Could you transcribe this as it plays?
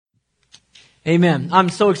Amen. I'm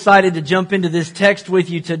so excited to jump into this text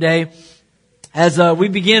with you today as we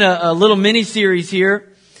begin a little mini-series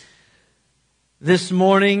here. This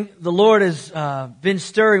morning, the Lord has been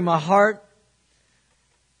stirring my heart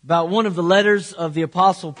about one of the letters of the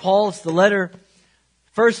Apostle Paul. It's the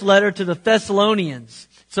first letter to the Thessalonians.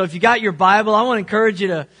 So if you got your Bible, I want to encourage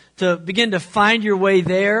you to begin to find your way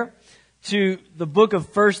there to the book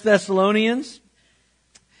of 1 Thessalonians.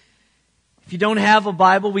 If you don't have a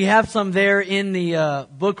Bible, we have some there in the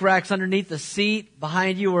book racks underneath the seat,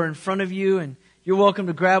 behind you or in front of you, and you're welcome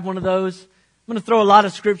to grab one of those. I'm going to throw a lot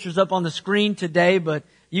of scriptures up on the screen today, but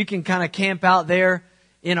you can kind of camp out there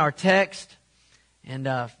in our text. And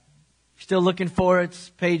if you're still looking for it, it's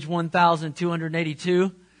page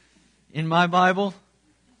 1282 in my Bible.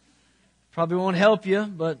 Probably won't help you,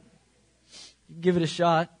 but give it a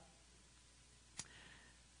shot.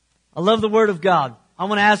 I love the Word of God. I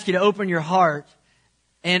want to ask you to open your heart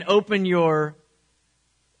and open your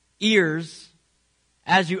ears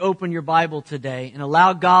as you open your Bible today and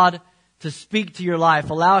allow God to speak to your life.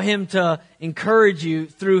 Allow Him to encourage you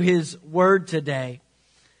through His Word today.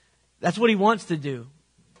 That's what He wants to do,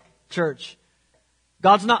 church.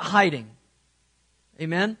 God's not hiding.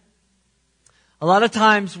 Amen? A lot of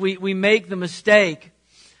times we make the mistake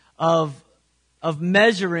of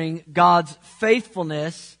measuring God's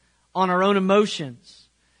faithfulness on our own emotions.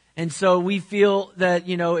 And so we feel that,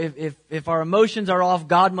 if our emotions are off,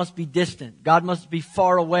 God must be distant. God must be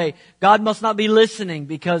far away. God must not be listening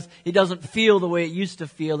because He doesn't feel the way it used to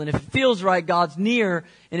feel. And if it feels right, God's near.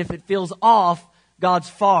 And if it feels off, God's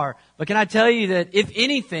far. But can I tell you that if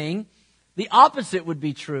anything, the opposite would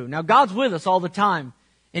be true. Now, God's with us all the time.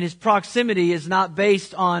 And His proximity is not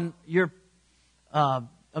based on your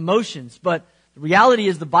emotions. But the reality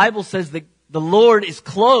is the Bible says that the Lord is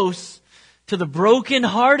close to the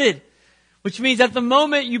brokenhearted, which means at the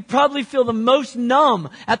moment you probably feel the most numb,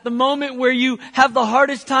 at the moment where you have the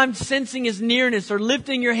hardest time sensing His nearness or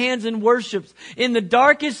lifting your hands in worship, in the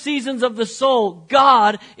darkest seasons of the soul,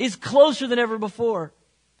 God is closer than ever before.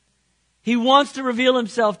 He wants to reveal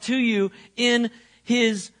Himself to you in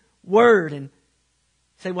His Word. And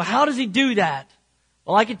say, well, how does He do that?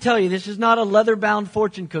 Well, I can tell you, this is not a leather-bound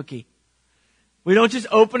fortune cookie. We don't just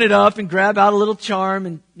open it up and grab out a little charm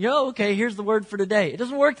and, okay, here's the word for today. It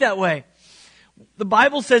doesn't work that way. The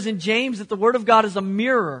Bible says in James that the Word of God is a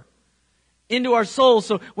mirror into our souls.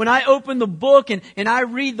 So when I open the book and I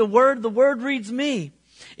read the Word reads me.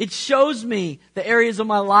 It shows me the areas of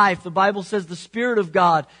my life. The Bible says the Spirit of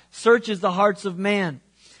God searches the hearts of man.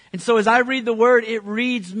 And so as I read the Word, it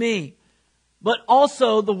reads me. But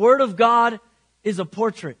also the Word of God is a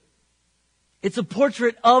portrait. It's a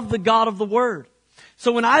portrait of the God of the Word.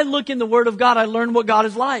 So when I look in the Word of God, I learn what God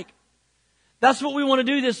is like. That's what we want to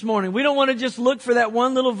do this morning. We don't want to just look for that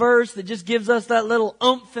one little verse that just gives us that little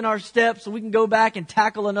oomph in our step so we can go back and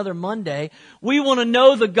tackle another Monday. We want to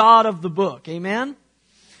know the God of the book. Amen?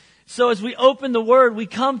 So as we open the Word, we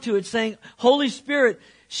come to it saying, Holy Spirit,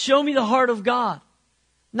 show me the heart of God.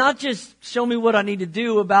 Not just show me what I need to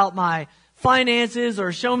do about my finances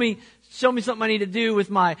or show me something I need to do with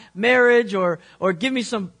my marriage or give me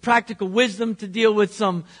some practical wisdom to deal with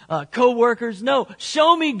some co-workers. No,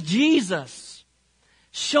 show me Jesus.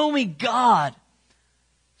 Show me God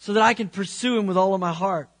so that I can pursue Him with all of my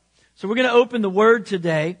heart. So we're going to open the Word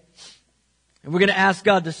today and we're going to ask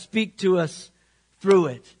God to speak to us through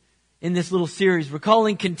it in this little series we're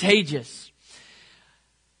calling Contagious.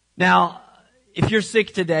 Now, if you're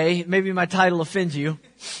sick today, maybe my title offends you.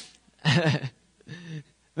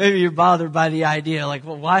 Maybe you're bothered by the idea, like,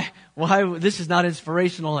 well, why, this is not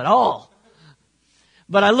inspirational at all.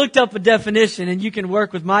 But I looked up a definition, and you can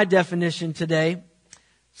work with my definition today.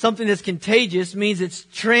 Something that's contagious means it's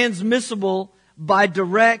transmissible by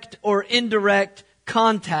direct or indirect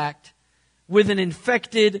contact with an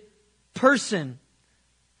infected person.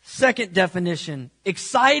 Second definition,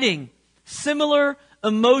 exciting similar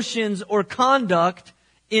emotions or conduct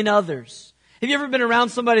in others. Have you ever been around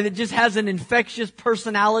somebody that just has an infectious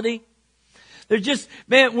personality? They're just,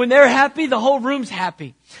 man, when they're happy, the whole room's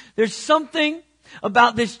happy. There's something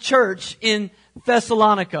about this church in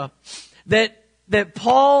Thessalonica that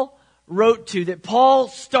Paul wrote to, that Paul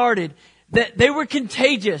started, that they were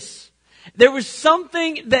contagious. There was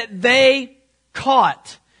something that they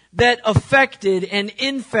caught that affected and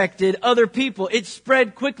infected other people. It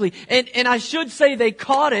spread quickly. And I should say they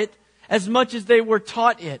caught it as much as they were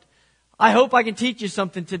taught it. I hope I can teach you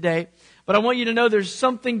something today, but I want you to know there's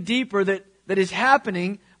something deeper that is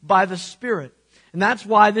happening by the Spirit. And that's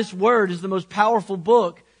why this Word is the most powerful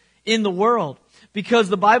book in the world. Because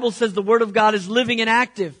the Bible says the Word of God is living and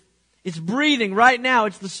active. It's breathing right now.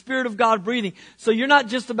 It's the Spirit of God breathing. So you're not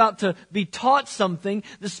just about to be taught something.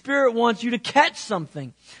 The Spirit wants you to catch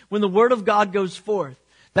something when the Word of God goes forth.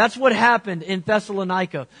 That's what happened in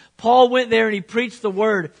Thessalonica. Paul went there and he preached the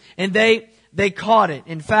Word, and they caught it.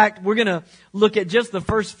 In fact, we're going to look at just the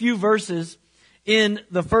first few verses in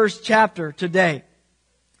the first chapter today.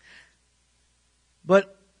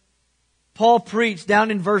 But Paul preached down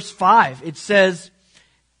in verse 5. It says,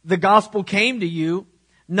 the gospel came to you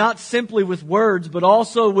not simply with words, but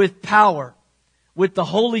also with power, with the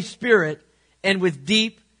Holy Spirit, and with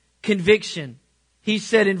deep conviction. He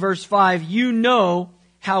said in verse 5, you know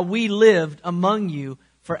how we lived among you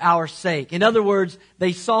for our sake. In other words,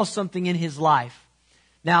 they saw something in his life.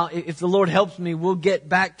 Now, if the Lord helps me, we'll get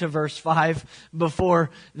back to verse 5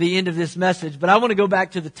 before the end of this message. But I want to go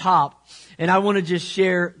back to the top, and I want to just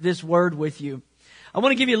share this word with you. I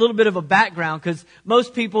want to give you a little bit of a background, because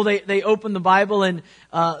most people, they open the Bible and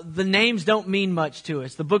the names don't mean much to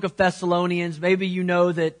us. The book of Thessalonians, maybe you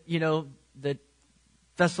know that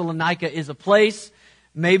Thessalonica is a place.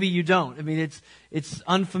 Maybe you don't. I mean, it's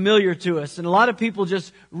unfamiliar to us. And a lot of people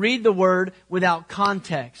just read the word without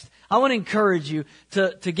context. I want to encourage you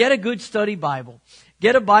to get a good study Bible.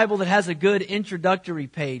 Get a Bible that has a good introductory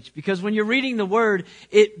page, because when you're reading the word,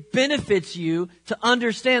 it benefits you to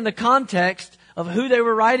understand the context of who they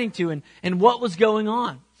were writing to and what was going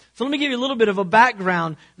on. So let me give you a little bit of a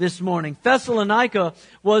background this morning. Thessalonica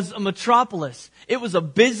was a metropolis. It was a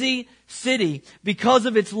busy city because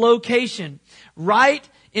of its location, right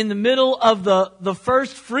in the middle of the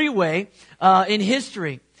first freeway in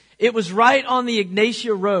history. It was right on the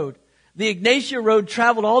Ignatia Road. The Ignatia Road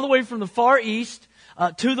traveled all the way from the far east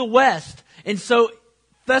to the west. And so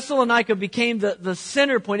Thessalonica became the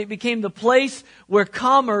center point. It became the place where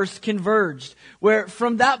commerce converged. Where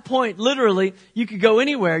from that point, literally, you could go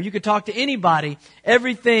anywhere. You could talk to anybody.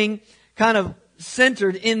 Everything kind of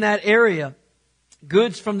centered in that area.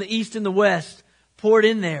 Goods from the east and the west poured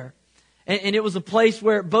in there. And it was a place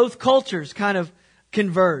where both cultures kind of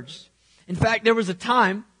converged. In fact, there was a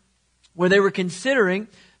time where they were considering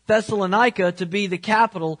Thessalonica to be the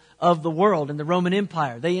capital of the world in the Roman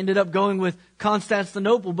Empire. They ended up going with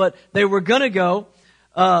Constantinople, but they were going to go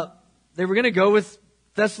with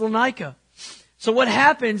Thessalonica. So what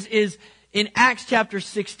happens is in Acts chapter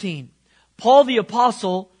 16, Paul the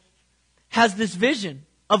apostle has this vision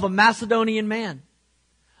of a Macedonian man.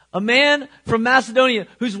 A man from Macedonia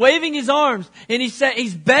who's waving his arms and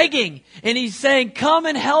he's begging and he's saying, come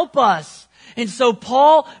and help us. And so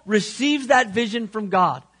Paul receives that vision from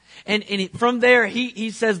God. And from there,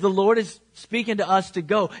 he says the Lord is speaking to us to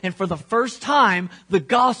go. And for the first time, the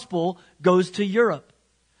gospel goes to Europe.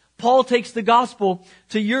 Paul takes the gospel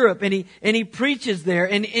to Europe and he preaches there.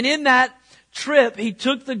 And in that trip, he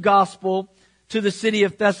took the gospel to the city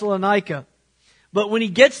of Thessalonica. But when he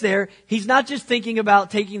gets there, he's not just thinking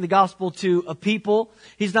about taking the gospel to a people.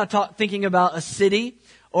 He's not thinking about a city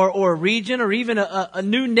or a region or even a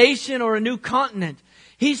new nation or a new continent.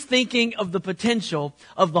 He's thinking of the potential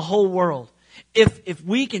of the whole world. If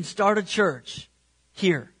we can start a church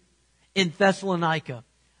here in Thessalonica,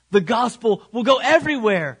 the gospel will go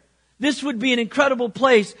everywhere. This would be an incredible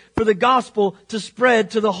place for the gospel to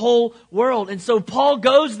spread to the whole world. And so Paul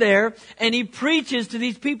goes there and he preaches to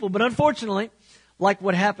these people. But unfortunately, like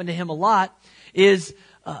what happened to him a lot, is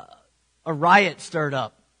a riot stirred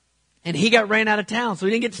up. And he got ran out of town, so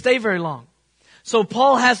he didn't get to stay very long. So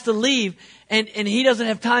Paul has to leave, and he doesn't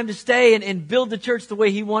have time to stay and build the church the way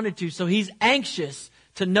he wanted to. So he's anxious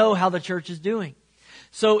to know how the church is doing.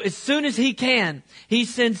 So as soon as he can, he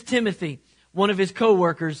sends Timothy, one of his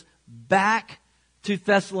co-workers, back to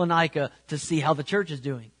Thessalonica to see how the church is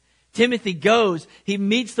doing. Timothy goes, he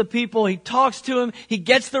meets the people, he talks to him, he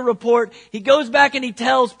gets the report, he goes back and he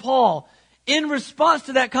tells Paul. In response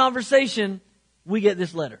to that conversation, we get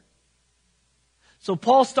this letter. So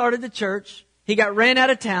Paul started the church. He got ran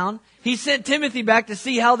out of town. He sent Timothy back to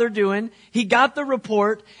see how they're doing. He got the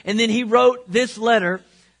report, and then he wrote this letter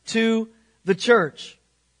to the church.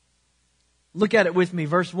 Look at it with me,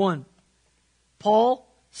 verse 1. Paul,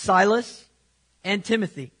 Silas, and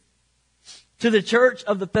Timothy, to the church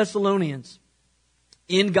of the Thessalonians,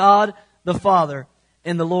 in God the Father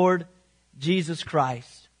and the Lord Jesus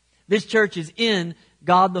Christ. This church is in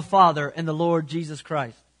God the Father and the Lord Jesus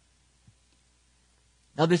Christ.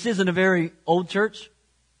 Now, this isn't a very old church.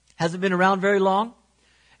 Hasn't been around very long.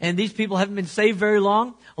 And these people haven't been saved very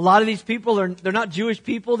long. A lot of these people they're not Jewish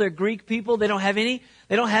people. They're Greek people. They don't have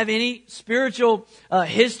any spiritual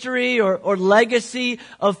history or legacy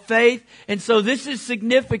of faith. And so this is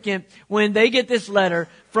significant when they get this letter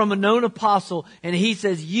from a known apostle and he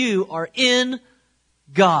says, you are in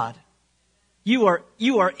God. You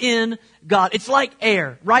are in God. It's like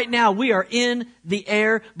air. Right now we are in the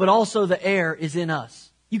air, but also the air is in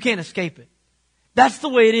us. You can't escape it. That's the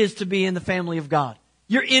way it is to be in the family of God.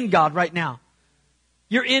 You're in God right now.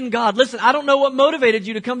 You're in God. Listen, I don't know what motivated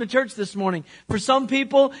you to come to church this morning. For some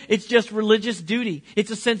people, it's just religious duty.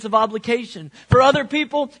 It's a sense of obligation. For other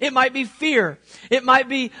people, it might be fear. It might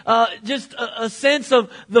be just a sense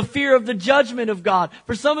of the fear of the judgment of God.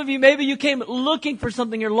 For some of you, maybe you came looking for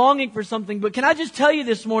something, you're longing for something. But can I just tell you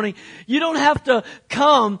this morning, you don't have to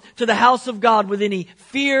come to the house of God with any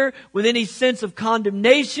fear, with any sense of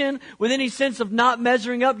condemnation, with any sense of not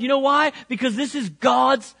measuring up. You know why? Because this is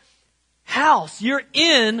God's house. You're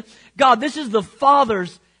in God. This is the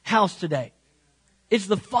Father's house today. It's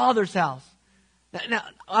the Father's house. Now,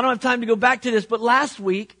 I don't have time to go back to this, but last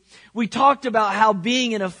week we talked about how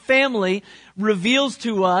being in a family reveals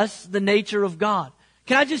to us the nature of God.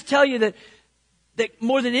 Can I just tell you that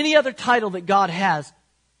more than any other title that God has,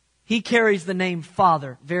 He carries the name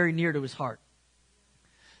Father very near to His heart.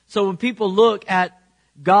 So when people look at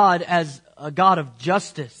God as a God of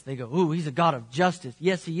justice, they go, ooh, He's a God of justice.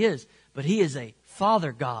 Yes, He is. But He is a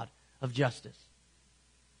Father God of justice.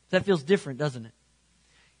 That feels different, doesn't it?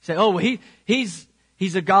 You say, oh, well, He's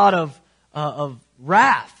a God of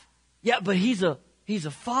wrath. Yeah, but He's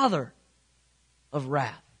a Father of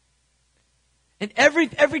wrath. And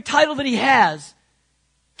every title that He has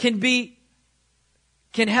can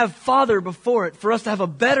have Father before it for us to have a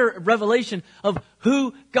better revelation of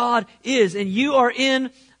who God is. And you are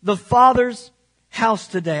in the Father's house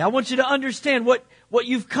today. I want you to understand what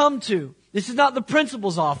you've come to. This is not the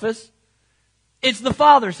principal's office. It's the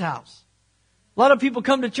Father's house. A lot of people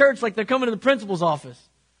come to church like they're coming to the principal's office.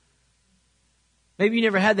 Maybe you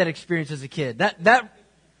never had that experience as a kid. That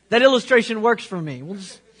illustration works for me.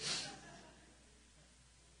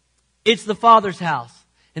 It's the Father's house.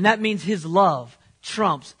 And that means His love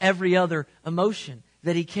trumps every other emotion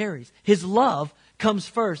that He carries. His love comes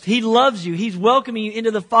first. He loves you. He's welcoming you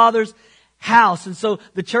into the Father's house. And so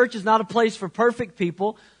the church is not a place for perfect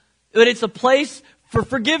people, but it's a place for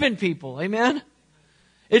forgiven people. Amen?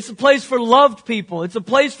 It's a place for loved people. It's a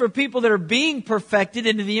place for people that are being perfected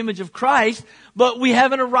into the image of Christ, but we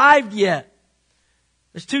haven't arrived yet.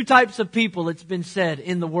 There's two types of people, it's been said,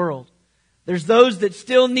 in the world. There's those that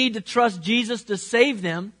still need to trust Jesus to save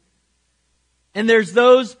them, and there's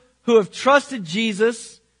those who have trusted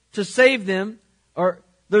Jesus to save them, or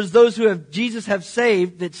there's those who Jesus have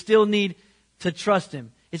saved that still need to trust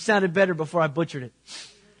Him. It sounded better before I butchered it.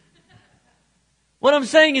 What I'm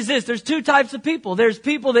saying is this, there's two types of people. There's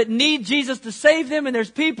people that need Jesus to save them, and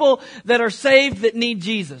there's people that are saved that need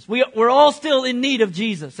Jesus. We're all still in need of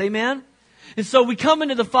Jesus. Amen? And so we come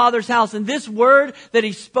into the Father's house, and this word that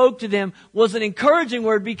He spoke to them was an encouraging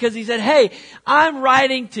word because He said, hey, I'm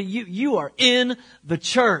writing to you. You are in the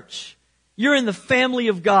church. You're in the family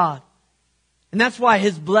of God. And that's why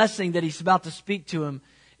His blessing that He's about to speak to him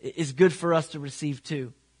is good for us to receive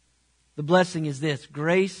too. The blessing is this: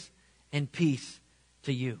 grace and peace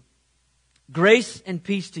to you. Grace and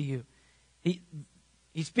peace to you.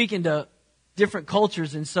 He's speaking to different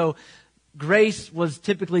cultures, and so grace was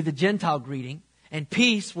typically the Gentile greeting, and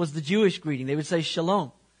peace was the Jewish greeting. They would say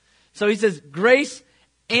shalom. So He says grace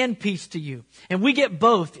and peace to you. And we get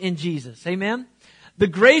both in Jesus. Amen? The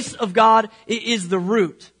grace of God is the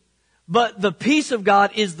root, but the peace of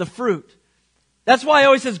God is the fruit. That's why He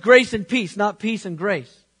always says grace and peace, not peace and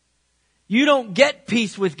grace. You don't get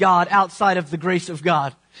peace with God outside of the grace of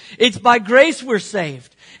God. It's by grace we're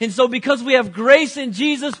saved. And so because we have grace in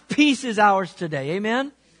Jesus, peace is ours today.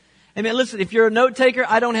 Amen? Amen. Listen, if you're a note taker,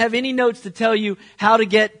 I don't have any notes to tell you how to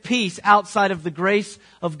get peace outside of the grace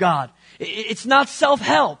of God. It's not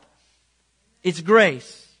self-help. It's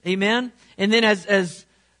grace. Amen? And then as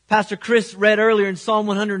Pastor Chris read earlier in Psalm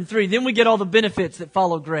 103, then we get all the benefits that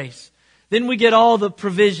follow grace. Then we get all the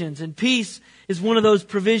provisions, and peace is one of those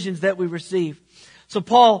provisions that we receive. So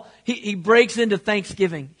Paul, he breaks into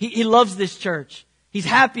thanksgiving. He loves this church. He's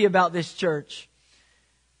happy about this church.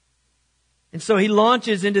 And so he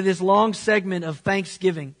launches into this long segment of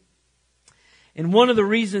thanksgiving. And one of the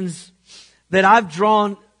reasons that I've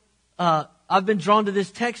been drawn to this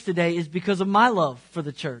text today is because of my love for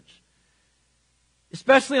the church.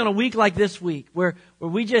 Especially on a week like this week, where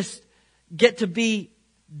we just get to be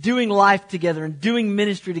doing life together and doing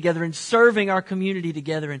ministry together and serving our community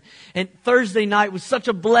together. And Thursday night was such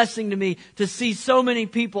a blessing to me to see so many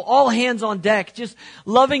people, all hands on deck, just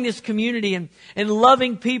loving this community and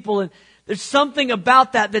loving people. And there's something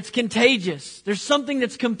about that that's contagious. There's something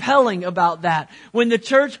that's compelling about that. When the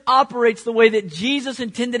church operates the way that Jesus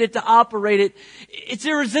intended it to operate, it's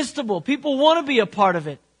irresistible. People want to be a part of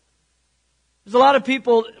it. There's a lot of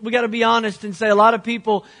people, we got to be honest and say, a lot of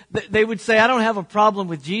people, they would say, I don't have a problem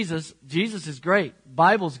with Jesus. Jesus is great.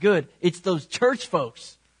 Bible's good. It's those church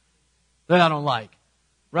folks that I don't like.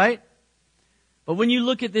 Right? But when you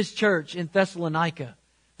look at this church in Thessalonica,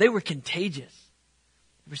 they were contagious.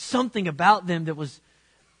 There was something about them that was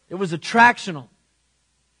attractional.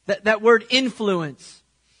 That word influence.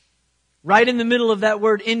 Right in the middle of that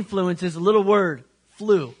word influence is a little word,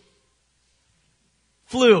 flew.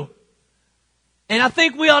 Flew. And I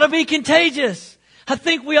think we ought to be contagious. I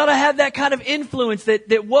think we ought to have that kind of influence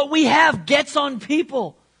that what we have gets on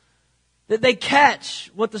people. That they catch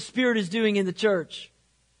what the Spirit is doing in the church.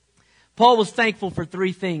 Paul was thankful for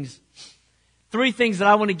three things. Three things that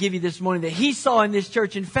I want to give you this morning that he saw in this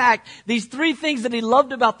church. In fact, these three things that he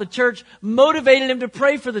loved about the church motivated him to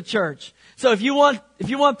pray for the church. So if you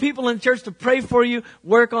want people in the church to pray for you,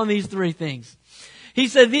 work on these three things. He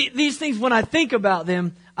said, these things, when I think about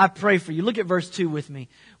them, I pray for you. Look at verse 2 with me.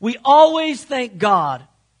 We always thank God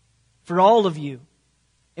for all of you.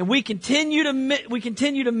 And we continue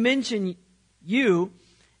to mention you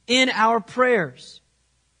in our prayers.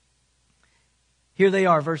 Here they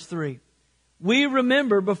are, verse 3. We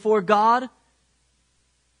remember before God,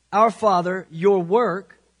 our Father, your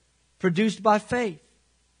work produced by faith,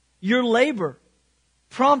 your labor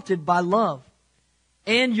prompted by love,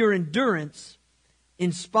 and your endurance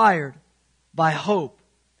inspired by hope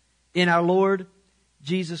in our Lord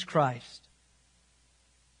Jesus Christ.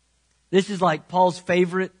 This is like Paul's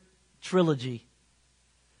favorite trilogy.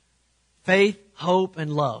 Faith, hope,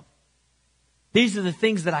 and love. These are the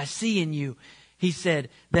things that I see in you, he said,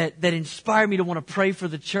 that inspire me to want to pray for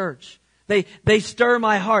the church. They stir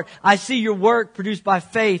my heart. I see your work produced by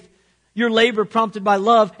faith, your labor prompted by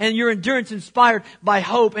love, and your endurance inspired by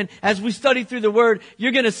hope. And as we study through the Word,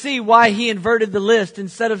 you're going to see why he inverted the list.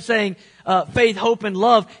 Instead of saying faith, hope, and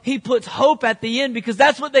love, he puts hope at the end because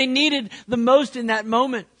that's what they needed the most in that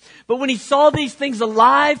moment. But when he saw these things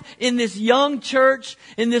alive in this young church,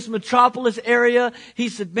 in this metropolis area, he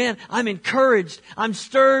said, man, I'm encouraged. I'm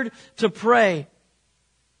stirred to pray.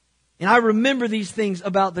 And I remember these things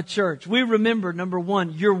about the church. We remember, number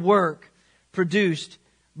one, your work produced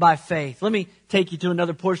by faith. Let me take you to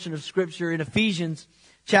another portion of Scripture in Ephesians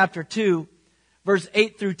chapter 2, verse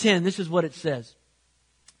 8 through 10. This is what it says.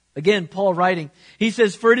 Again, Paul writing. He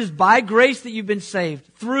says, for it is by grace that you've been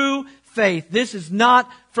saved, through faith. This is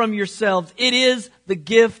not from yourselves. It is the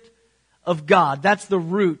gift of God. That's the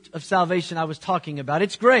root of salvation I was talking about.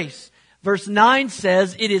 It's grace. Verse 9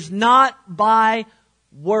 says, it is not by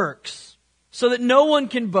works, so that no one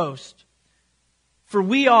can boast. For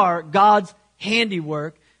we are God's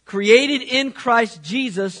handiwork, created in Christ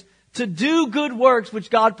Jesus to do good works which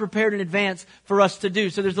God prepared in advance for us to do.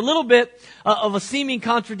 So there's a little bit of a seeming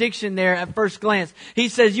contradiction there at first glance. He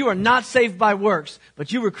says you are not saved by works,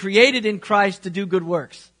 but you were created in Christ to do good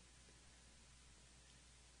works.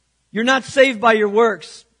 You're not saved by your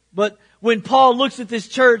works, but when Paul looks at this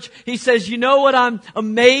church, he says, you know what, I'm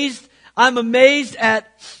amazed at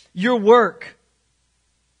your work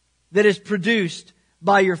that is produced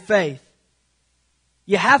by your faith.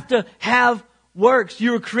 You have to have works.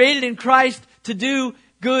 You were created in Christ to do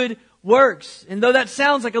good works. And though that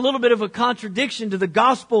sounds like a little bit of a contradiction to the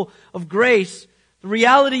gospel of grace, the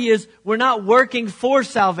reality is we're not working for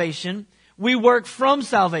salvation. We work from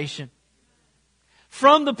salvation.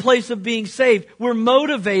 From the place of being saved, we're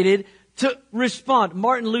motivated to respond.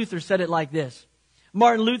 Martin Luther said it like this.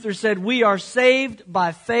 Martin Luther said, we are saved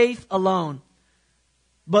by faith alone,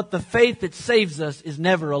 but the faith that saves us is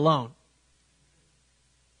never alone.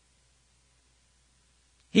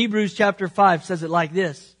 Hebrews chapter 5 says it like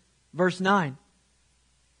this, verse 9.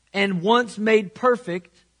 And once made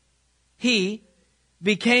perfect, he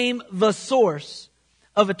became the source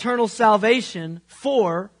of eternal salvation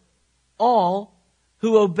for all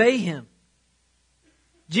who obey him.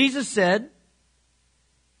 Jesus said,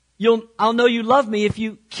 I'll know you love me if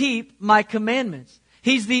you keep my commandments.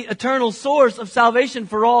 He's the eternal source of salvation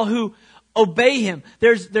for all who obey him.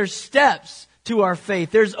 There's steps to our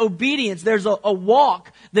faith. There's obedience. There's a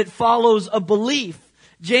walk that follows a belief.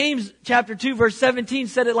 James chapter 2 verse 17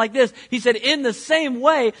 said it like this. He said, in the same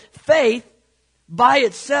way, faith by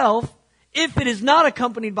itself, if it is not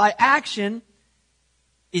accompanied by action,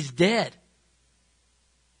 is dead.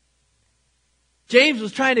 James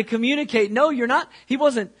was trying to communicate, no, you're not. He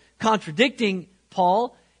wasn't contradicting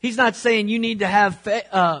Paul. He's not saying you need to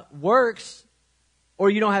have works or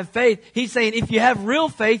you don't have faith. He's saying if you have real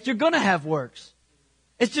faith, you're going to have works.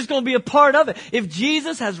 It's just going to be a part of it. If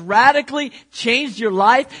Jesus has radically changed your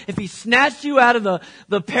life, if He snatched you out of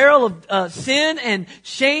the peril of sin and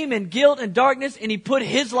shame and guilt and darkness, and He put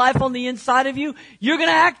His life on the inside of you, you're going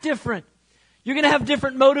to act different. You're going to have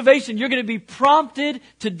different motivation. You're going to be prompted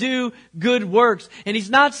to do good works. And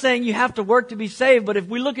He's not saying you have to work to be saved, but if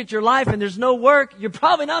we look at your life and there's no work, you're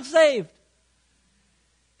probably not saved.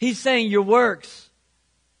 He's saying your works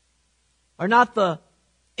are not the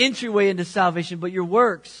entryway into salvation, but your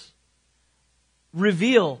works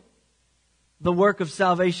reveal the work of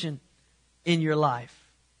salvation in your life.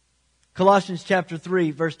 Colossians chapter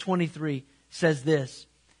 3, verse 23 says this: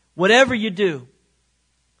 whatever you do,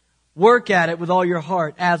 work at it with all your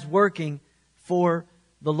heart as working for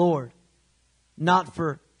the Lord, not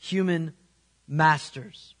for human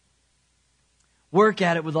masters. Work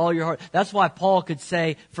at it with all your heart. That's why Paul could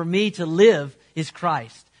say, for me to live is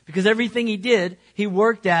Christ. Because everything he did, he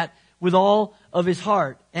worked at with all of his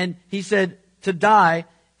heart. And he said, to die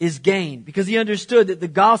is gain. Because he understood that the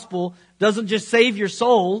gospel doesn't just save your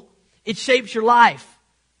soul, it shapes your life.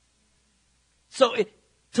 So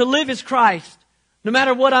to live is Christ. No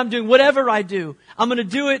matter what I'm doing, whatever I do, I'm going to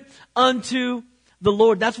do it unto the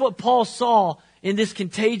Lord. That's what Paul saw in this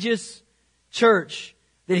contagious church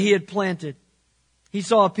that he had planted. He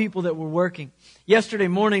saw people that were working. Yesterday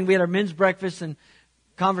morning, we had our men's breakfast, and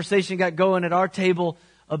conversation got going at our table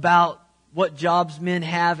about what jobs men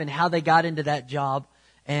have and how they got into that job,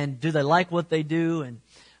 and do they like what they do. And,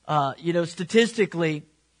 statistically,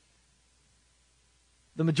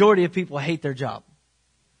 the majority of people hate their job.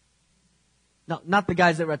 Not the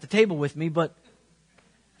guys that were at the table with me, but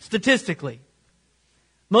statistically,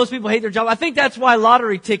 most people hate their job. I think that's why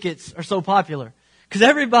lottery tickets are so popular. Because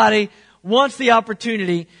everybody wants the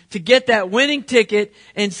opportunity to get that winning ticket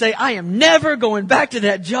and say, I am never going back to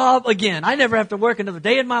that job again. I never have to work another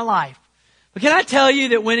day in my life. But can I tell you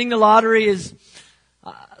that winning the lottery is,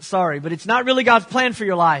 sorry, but it's not really God's plan for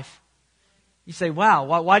your life. You say,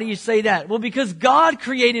 wow, why do you say that? Well, because God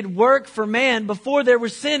created work for man before there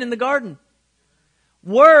was sin in the garden.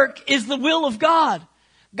 Work is the will of God.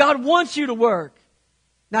 God wants you to work.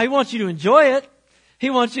 Now, He wants you to enjoy it. He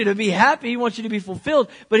wants you to be happy. He wants you to be fulfilled.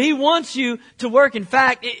 But He wants you to work. In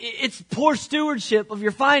fact, it's poor stewardship of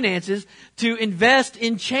your finances to invest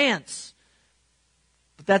in chance.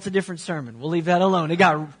 But that's a different sermon. We'll leave that alone. It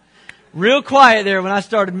got real quiet there when I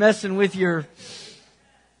started messing with your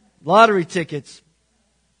lottery tickets.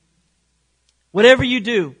 Whatever you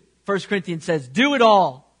do, 1 Corinthians says, do it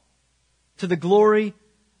all to the glory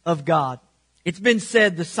of God. It's been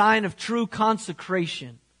said the sign of true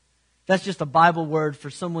consecration. That's just a Bible word for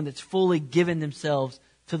someone that's fully given themselves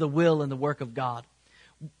to the will and the work of God.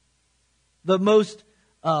 The most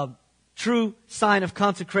true sign of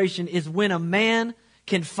consecration is when a man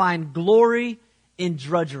can find glory in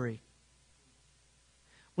drudgery.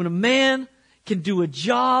 When a man can do a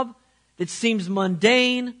job that seems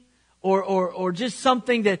mundane, or just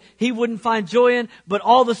something that he wouldn't find joy in, but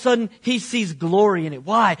all of a sudden he sees glory in it.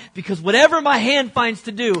 Why? Because whatever my hand finds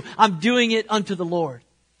to do, I'm doing it unto the Lord.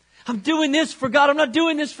 I'm doing this for God. I'm not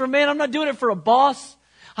doing this for man. I'm not doing it for a boss.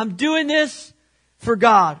 I'm doing this for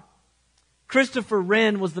God. Christopher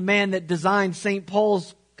Wren was the man that designed St.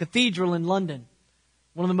 Paul's Cathedral in London,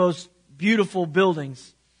 one of the most beautiful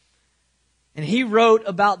buildings. And he wrote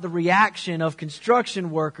about the reaction of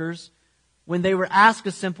construction workers when they were asked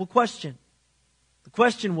a simple question. The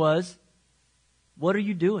question was, what are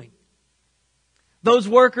you doing? Those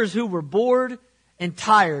workers who were bored and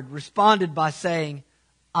tired responded by saying,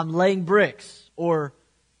 I'm laying bricks, or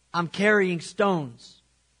I'm carrying stones.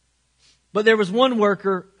 But there was one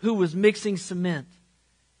worker who was mixing cement.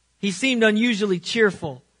 He seemed unusually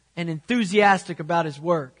cheerful and enthusiastic about his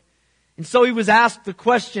work. And so he was asked the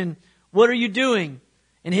question, what are you doing?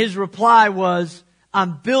 And his reply was,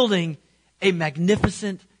 I'm building a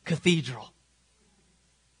magnificent cathedral.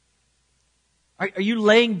 Are you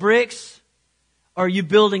laying bricks? Or are you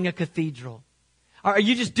building a cathedral? Are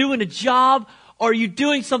you just doing a job? Or are you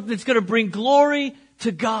doing something that's going to bring glory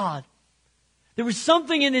to God? There was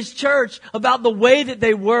something in this church about the way that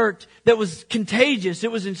they worked that was contagious.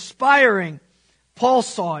 It was inspiring. Paul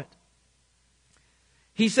saw it.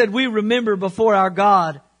 He said, we remember before our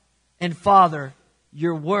God and Father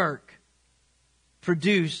your work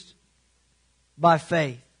produced by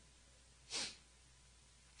faith.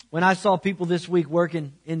 When I saw people this week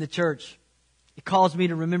working in the church, it caused me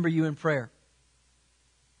to remember you in prayer.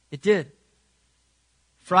 It did.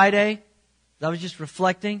 Friday, I was just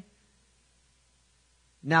reflecting.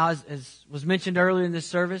 Now, as was mentioned earlier in this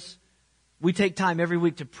service, we take time every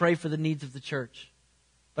week to pray for the needs of the church.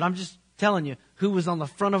 But I'm just telling you who was on the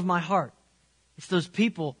front of my heart. It's those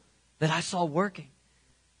people that I saw working.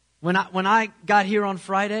 When I got here on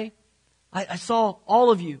Friday, I saw all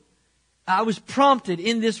of you. I was prompted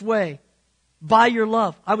in this way by your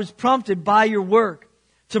love. I was prompted by your work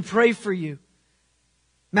to pray for you.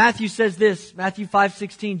 Matthew says this, Matthew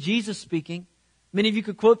 5:16, Jesus speaking. Many of you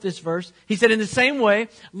could quote this verse. He said, in the same way,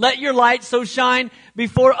 let your light so shine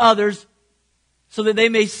before others so that they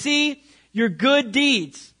may see your good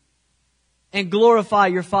deeds and glorify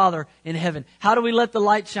your Father in heaven. How do we let the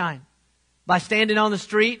light shine? By standing on the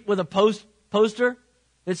street with a poster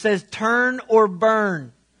that says, turn or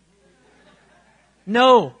burn.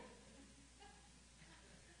 No.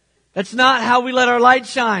 That's not how we let our light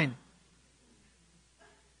shine.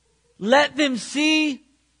 Let them see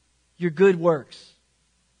your good works.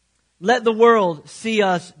 Let the world see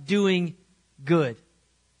us doing good.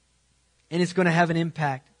 And it's going to have an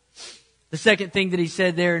impact. The second thing that he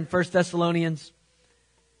said there in 1 Thessalonians,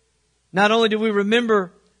 not only do we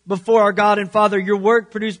remember before our God and Father your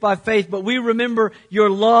work produced by faith, but we remember your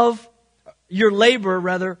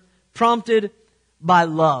labor, prompted by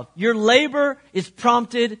love. Your labor is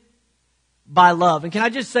prompted by love. And can I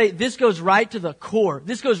just say, this goes right to the core.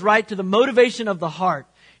 This goes right to the motivation of the heart.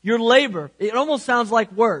 Your labor, it almost sounds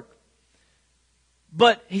like work.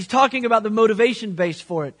 But he's talking about the motivation base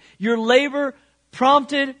for it. Your labor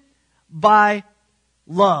prompted by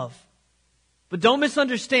love. But don't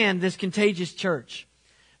misunderstand this contagious church.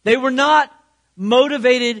 They were not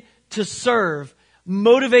motivated to serve,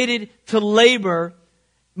 motivated to labor,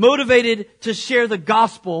 motivated to share the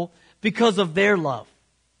gospel because of their love.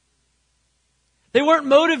 They weren't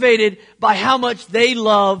motivated by how much they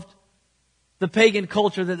loved the pagan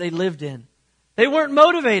culture that they lived in. They weren't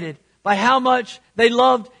motivated by how much they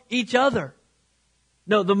loved each other.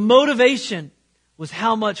 No, the motivation was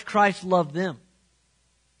how much Christ loved them.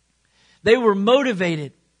 They were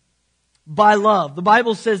motivated by love. The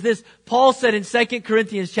Bible says this. Paul said in 2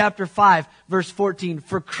 Corinthians chapter 5, verse 14,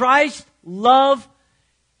 for Christ's love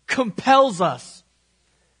compels us.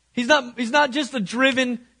 He's not just a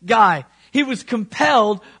driven guy. He was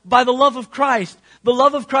compelled by the love of Christ. The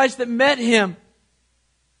love of Christ that met him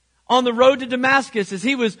on the road to Damascus as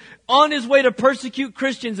he was on his way to persecute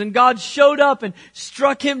Christians, and God showed up and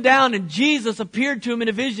struck him down, and Jesus appeared to him in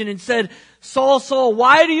a vision and said, Saul, Saul,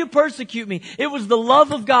 why do you persecute me? It was the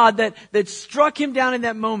love of God that struck him down in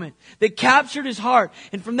that moment, that captured his heart.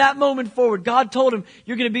 And from that moment forward, God told him,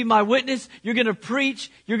 you're going to be my witness, you're going to preach,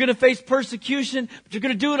 you're going to face persecution, but you're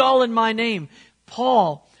going to do it all in my name.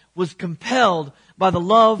 Paul was compelled by the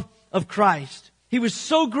love of Christ. He was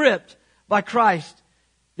so gripped by Christ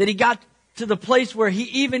that he got to the place where he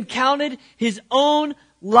even counted his own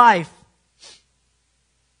life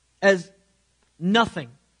as nothing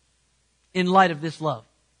in light of this love.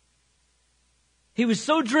 He was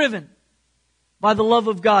so driven by the love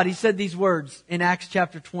of God. He said these words in Acts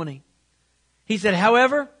chapter 20. He said,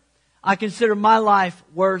 however, I consider my life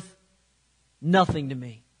worth nothing to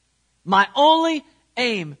me. My only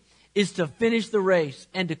aim is to finish the race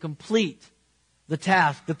and to complete the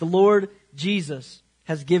task that the Lord Jesus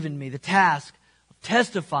has given me, the task of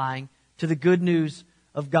testifying to the good news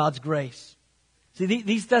of God's grace. See,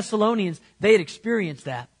 these Thessalonians, they had experienced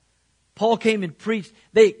that. Paul came and preached.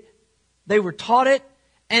 They were taught it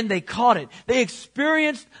and they caught it. They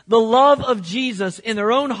experienced the love of Jesus in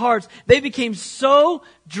their own hearts. They became so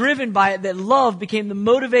driven by it that love became the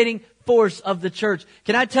motivating force of the church.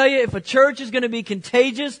 Can I tell you, if a church is going to be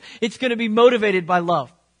contagious, it's going to be motivated by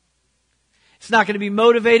love. It's not going to be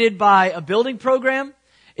motivated by a building program.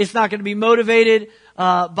 It's not going to be motivated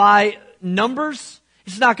by numbers.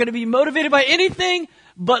 It's not going to be motivated by anything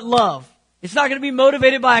but love. It's not going to be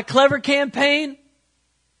motivated by a clever campaign,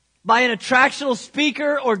 by an attractional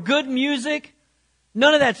speaker or good music.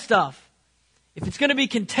 None of that stuff. If it's going to be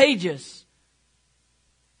contagious,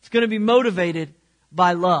 it's going to be motivated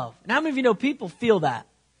by love. And how many of you know people feel that?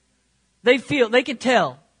 They can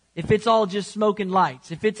tell if it's all just smoke and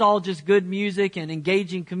lights, if it's all just good music and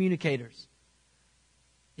engaging communicators.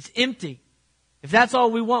 It's empty. If that's all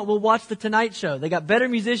we want, we'll watch The Tonight Show. They got better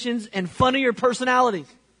musicians and funnier personalities.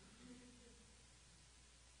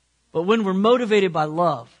 But when we're motivated by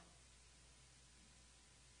love,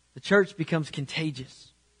 the church becomes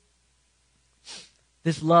contagious.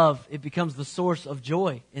 This love, it becomes the source of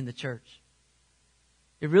joy in the church.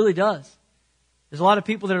 It really does. There's a lot of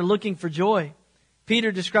people that are looking for joy.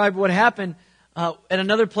 Peter described what happened at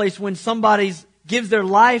another place when somebody gives their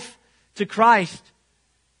life to Christ.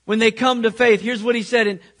 When they come to faith, here's what he said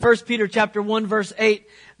in 1 Peter chapter 1, verse 8.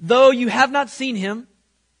 Though you have not seen him,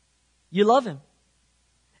 you love him.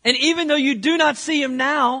 And even though you do not see him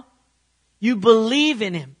now, you believe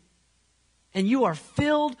in him and you are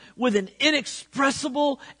filled with an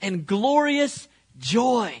inexpressible and glorious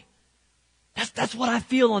joy. That's what I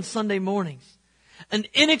feel on Sunday mornings. An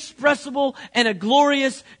inexpressible and a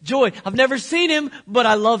glorious joy. I've never seen Him, but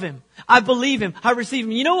I love Him. I believe Him. I receive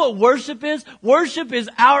Him. You know what worship is? Worship is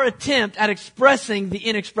our attempt at expressing the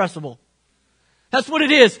inexpressible. That's what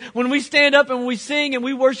it is. When we stand up and we sing and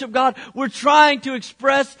we worship God, we're trying to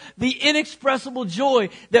express the inexpressible joy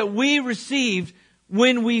that we received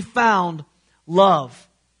when we found love.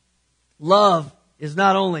 Love is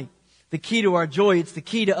not only the key to our joy, it's the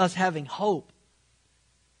key to us having hope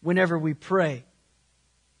whenever we pray.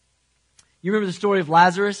 You remember the story of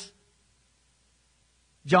Lazarus?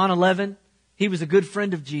 John 11. He was a good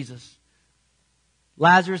friend of Jesus.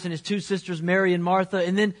 Lazarus and his two sisters, Mary and Martha.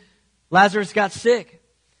 And then Lazarus got sick.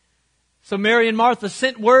 So Mary and Martha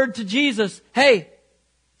sent word to Jesus, hey,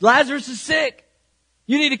 Lazarus is sick.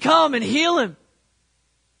 You need to come and heal him.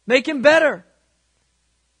 Make him better.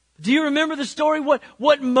 Do you remember the story?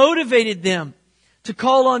 What motivated them to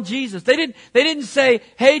call on Jesus? They didn't say,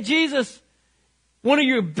 hey, Jesus, one of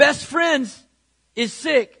your best friends is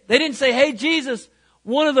sick. They didn't say, hey, Jesus,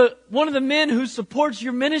 one of the men who supports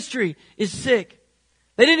your ministry is sick.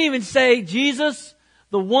 They didn't even say, Jesus,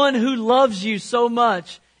 the one who loves you so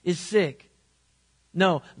much is sick.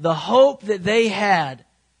 No, the hope that they had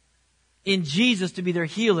in Jesus to be their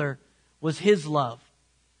healer was His love.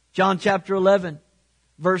 John chapter 11,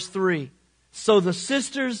 verse 3. So the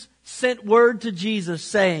sisters sent word to Jesus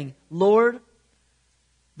saying, Lord,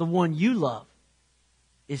 the one you love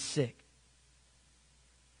is sick.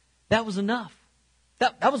 That was enough.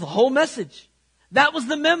 That was the whole message. That was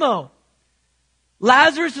the memo.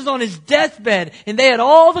 Lazarus is on his deathbed, and they had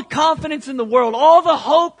all the confidence in the world, all the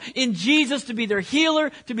hope in Jesus to be their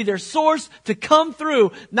healer, to be their source, to come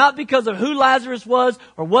through, not because of who Lazarus was,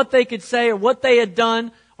 or what they could say, or what they had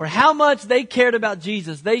done, or how much they cared about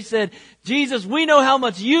Jesus. They said, Jesus, we know how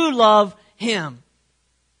much you love Him.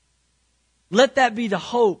 Let that be the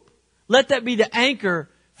hope. Let that be the anchor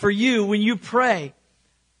for you when you pray.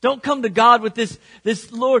 Don't come to God with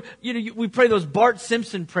this Lord, we pray those Bart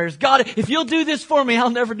Simpson prayers. God, if you'll do this for me, I'll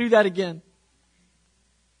never do that again.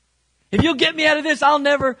 If you'll get me out of this, I'll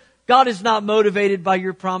never. God is not motivated by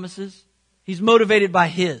your promises. He's motivated by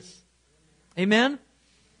His. Amen?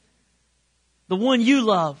 The one you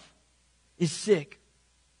love is sick.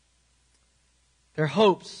 Their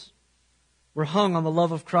hopes were hung on the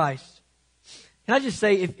love of Christ. Can I just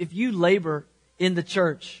say, if you labor in the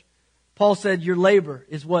church, Paul said, your labor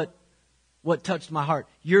is what touched my heart.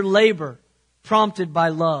 Your labor prompted by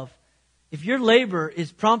love. If your labor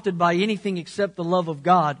is prompted by anything except the love of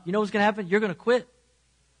God, you know what's going to happen? You're going to quit.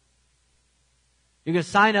 You're going to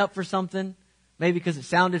sign up for something, maybe because it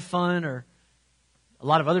sounded fun, or a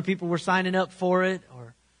lot of other people were signing up for it,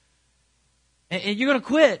 and you're going to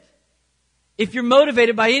quit if you're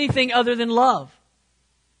motivated by anything other than love.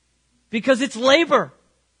 Because it's labor.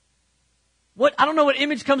 I don't know what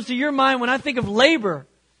image comes to your mind when I think of labor,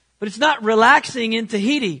 but it's not relaxing in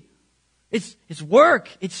Tahiti. It's work,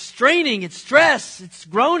 it's straining, it's stress, it's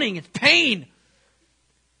groaning, it's pain.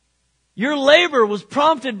 Your labor was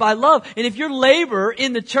prompted by love. And if your labor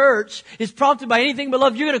in the church is prompted by anything but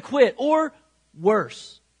love, you're going to quit. Or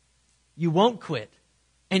worse, you won't quit.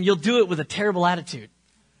 And you'll do it with a terrible attitude.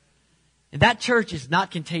 And that church is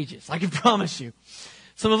not contagious, I can promise you.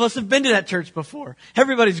 Some of us have been to that church before.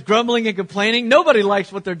 Everybody's grumbling and complaining. Nobody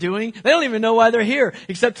likes what they're doing. They don't even know why they're here,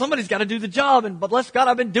 except somebody's got to do the job. But bless God,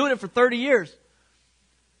 I've been doing it for 30 years.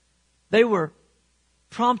 They were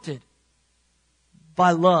prompted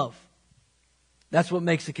by love. That's what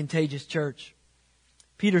makes a contagious church.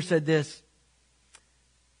 Peter said this.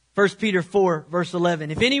 1 Peter 4, verse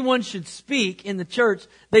 11. If anyone should speak in the church,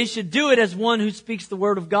 they should do it as one who speaks the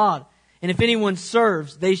word of God. And if anyone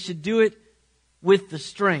serves, they should do it with the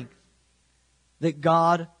strength that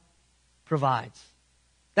God provides.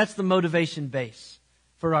 That's the motivation base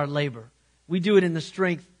for our labor. We do it in the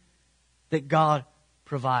strength that God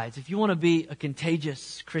provides. If you want to be a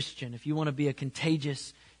contagious Christian, if you want to be a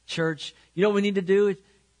contagious church, you know what we need to do?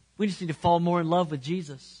 We just need to fall more in love with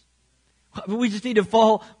Jesus. We just need to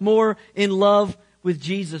fall more in love with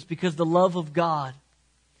Jesus, because the love of God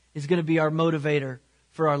is going to be our motivator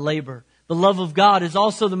for our labor. The love of God is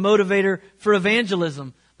also the motivator for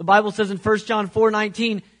evangelism. The Bible says in 1 John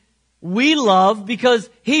 4:19, we love because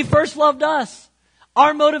He first loved us.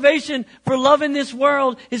 Our motivation for loving this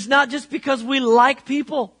world is not just because we like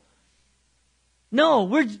people. No,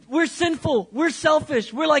 we're sinful. We're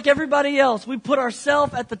selfish. We're like everybody else. We put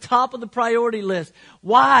ourselves at the top of the priority list.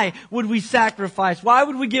 Why would we sacrifice? Why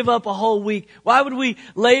would we give up a whole week? Why would we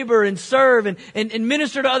labor and serve and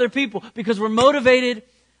minister to other people? Because we're motivated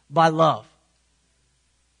by love.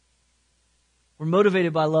 We're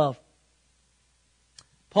motivated by love.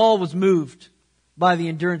 Paul was moved by the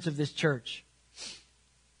endurance of this church.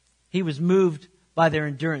 He was moved by their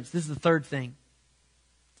endurance. This is the third thing.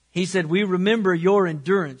 He said, we remember your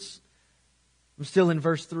endurance. I'm still in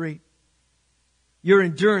verse 3. Your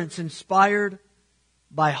endurance inspired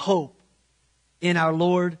by hope in our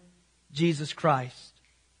Lord Jesus Christ.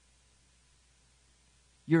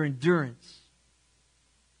 Your endurance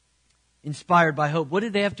inspired by hope. What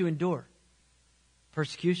did they have to endure?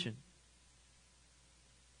 Persecution.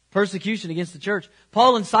 Persecution against the church.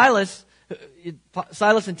 Paul and Silas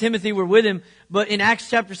and Timothy were with him, but in Acts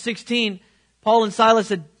chapter 16, Paul and Silas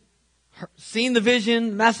had seen the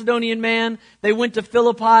vision, Macedonian man. They went to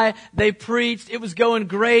Philippi. They preached. It was going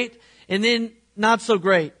great. And then not so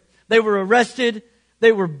great. They were arrested.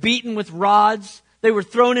 They were beaten with rods. They were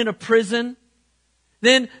thrown in a prison.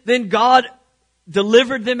 Then God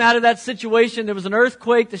delivered them out of that situation. There was an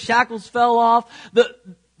earthquake. The shackles fell off.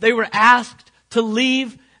 They were asked to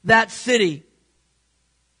leave that city.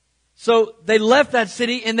 So they left that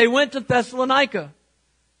city and they went to Thessalonica.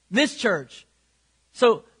 This church.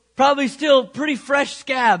 So probably still pretty fresh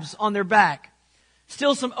scabs on their back.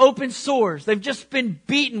 Still some open sores. They've just been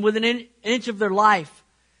beaten with an inch of their life.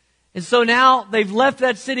 And so now they've left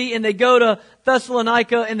that city and they go to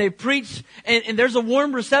Thessalonica and they preach. And there's a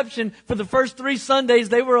warm reception. For the first 3 Sundays,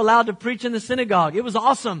 they were allowed to preach in the synagogue. It was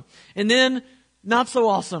awesome. And then, not so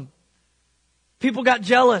awesome. People got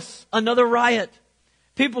jealous. Another riot.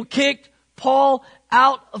 People kicked Paul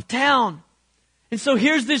out of town. And so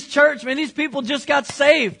here's this church, man. These people just got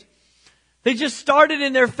saved. They just started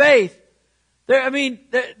in their faith.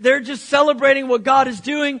 They're just celebrating what God is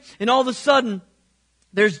doing. And all of a sudden,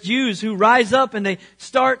 there's Jews who rise up and they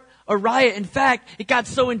start a riot. In fact, it got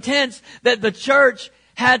so intense that the church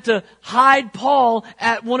had to hide Paul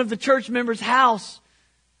at one of the church members' house.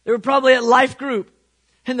 They were probably at life group.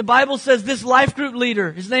 And the Bible says this life group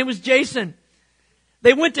leader, his name was Jason.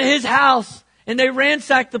 They went to his house and they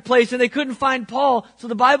ransacked the place and they couldn't find Paul. So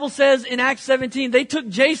the Bible says in Acts 17, they took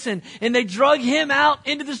Jason and they drug him out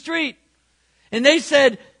into the street. And they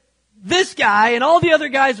said, this guy and all the other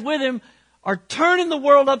guys with him are turning the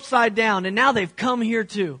world upside down. And now they've come here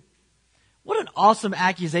too. What an awesome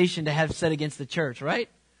accusation to have said against the church, right?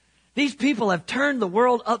 These people have turned the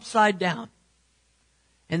world upside down.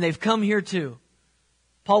 And they've come here too.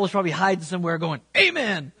 Paul was probably hiding somewhere going,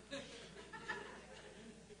 amen.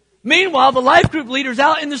 Meanwhile, the life group leader's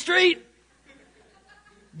out in the street.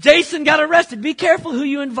 Jason got arrested. Be careful who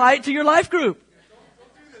you invite to your life group.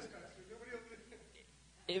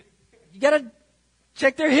 You got to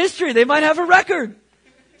check their history. They might have a record.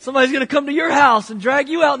 Somebody's going to come to your house and drag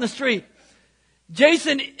you out in the street.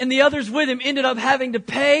 Jason and the others with him ended up having to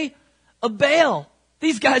pay a bail.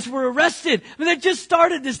 These guys were arrested. They just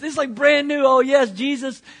started this. This is like brand new. Oh yes,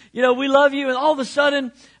 Jesus, we love you. And all of a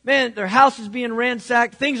sudden, man, their house is being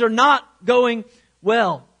ransacked. Things are not going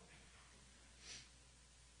well.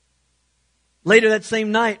 Later that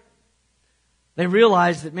same night, they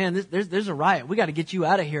realized that, man, there's a riot. We got to get you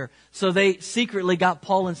out of here. So they secretly got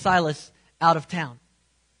Paul and Silas out of town.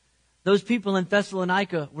 Those people in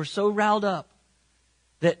Thessalonica were so riled up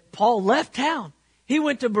that Paul left town. He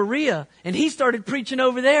went to Berea and he started preaching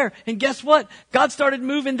over there. And guess what? God started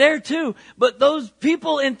moving there too. But those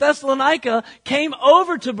people in Thessalonica came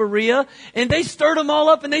over to Berea and they stirred them all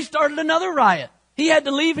up and they started another riot. He had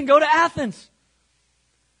to leave and go to Athens.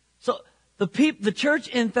 So the church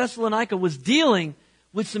in Thessalonica was dealing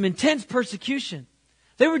with some intense persecution.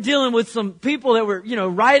 They were dealing with some people that were,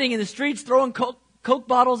 rioting in the streets, throwing Coke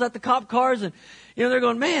bottles at the cop cars. And, they're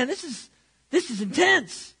going, man, this is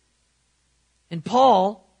intense. And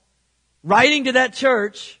Paul, writing to that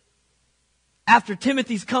church, after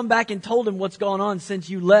Timothy's come back and told him what's going on since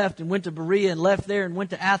you left and went to Berea and left there and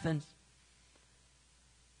went to Athens,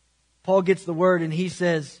 Paul gets the word and he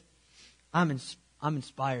says, I'm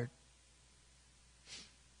inspired.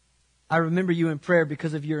 I remember you in prayer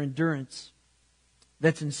because of your endurance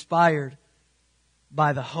that's inspired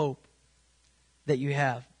by the hope that you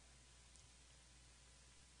have.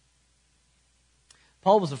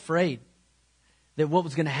 Paul was afraid that what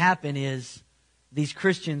was going to happen is these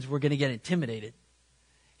Christians were going to get intimidated.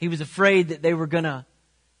 He was afraid that they were going to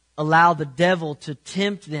allow the devil to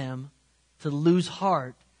tempt them to lose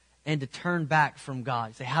heart and to turn back from God.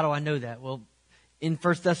 You say, how do I know that? Well, in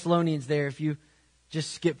 1 Thessalonians there, if you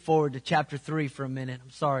just skip forward to chapter 3 for a minute. I'm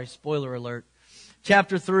sorry, spoiler alert.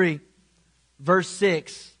 Chapter 3, verse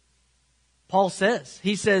 6, Paul says,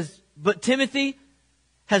 he says, "But Timothy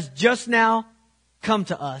has just now come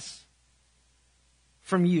to us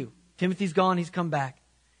from you." Timothy's gone, he's come back.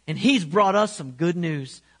 "And he's brought us some good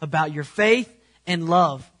news about your faith and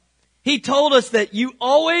love. He told us that you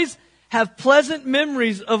always have pleasant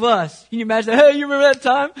memories of us." Can you imagine? Hey, you remember that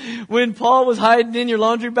time when Paul was hiding in your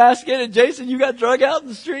laundry basket and Jason, you got drug out in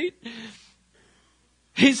the street?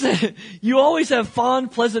 He said, "You always have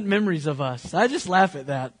fond, pleasant memories of us." I just laugh at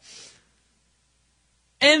that.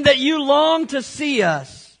 "And that you long to see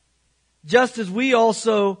us, just as we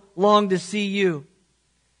also long to see you.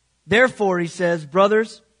 Therefore," he says,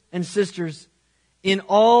 "brothers and sisters, in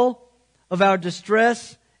all of our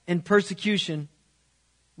distress and persecution,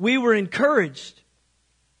 we were encouraged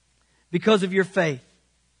because of your faith."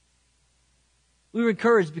 We were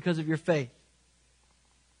encouraged because of your faith.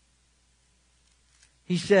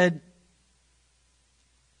 He said,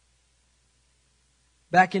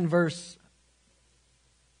 back in verse, I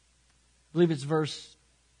believe it's verse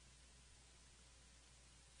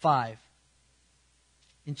 5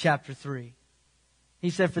 in chapter 3. He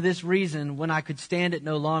said, "For this reason, when I could stand it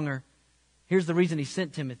no longer," here's the reason he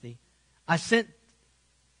sent Timothy. "I sent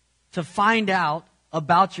to find out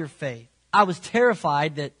about your faith. I was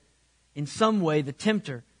terrified that in some way the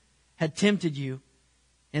tempter had tempted you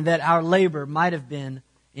and that our labor might have been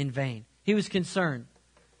in vain." He was concerned.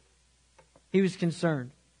 He was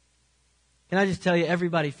concerned. Can I just tell you,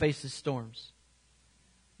 everybody faces storms.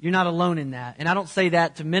 You're not alone in that. And I don't say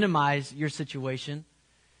that to minimize your situation.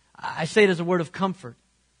 I say it as a word of comfort.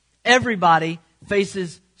 Everybody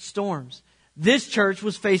faces storms. This church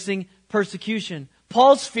was facing persecution.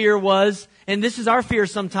 Paul's fear was, and this is our fear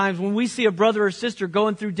sometimes, when we see a brother or sister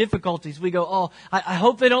going through difficulties, we go, "Oh, I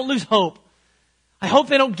hope they don't lose hope. I hope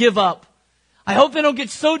they don't give up. I hope they don't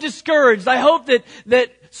get so discouraged. I hope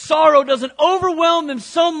that sorrow doesn't overwhelm them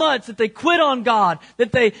so much that they quit on God,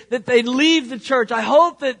 that they leave the church. I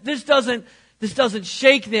hope that this doesn't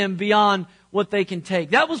shake them beyond what they can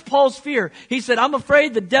take." That was Paul's fear. He said, "I'm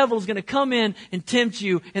afraid the devil's going to come in and tempt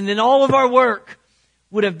you, and then all of our work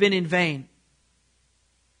would have been in vain."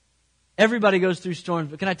 Everybody goes through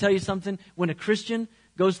storms, but can I tell you something? When a Christian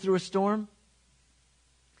goes through a storm,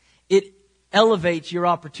 it elevates your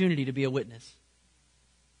opportunity to be a witness.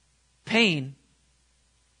 Pain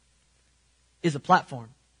is a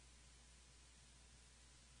platform.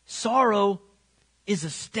 Sorrow is a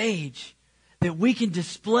stage that we can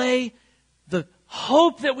display the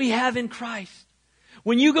hope that we have in Christ.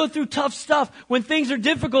 When you go through tough stuff, when things are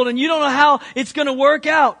difficult and you don't know how it's going to work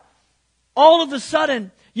out, all of a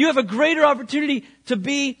sudden, you have a greater opportunity to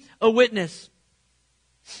be a witness.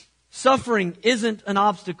 Suffering isn't an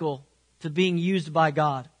obstacle to being used by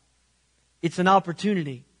God. It's an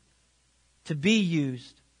opportunity to be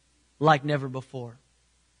used like never before.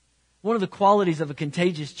 One of the qualities of a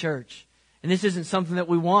contagious church, and this isn't something that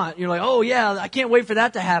we want. You're like, "Oh yeah, I can't wait for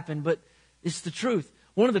that to happen," but it's the truth.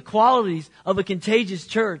 One of the qualities of a contagious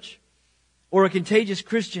church or a contagious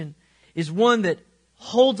Christian is one that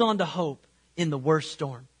holds on to hope in the worst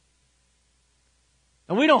storm.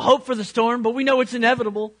 And we don't hope for the storm, but we know it's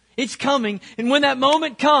inevitable. It's coming. And when that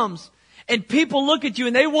moment comes and people look at you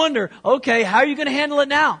and they wonder, "Okay, how are you going to handle it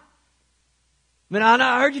now? I mean,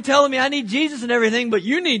 I heard you telling me I need Jesus and everything, but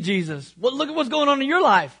you need Jesus. Well, look at what's going on in your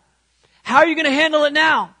life. How are you going to handle it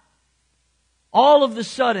now?" All of a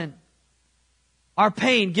sudden, our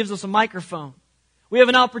pain gives us a microphone. We have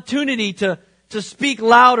an opportunity to speak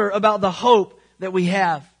louder about the hope that we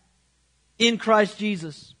have in Christ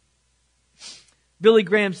Jesus. Billy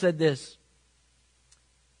Graham said this: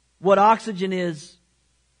 "What oxygen is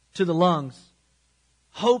to the lungs,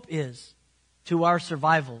 hope is to our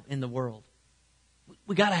survival in the world."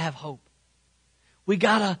 We got to have hope. We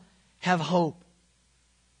got to have hope.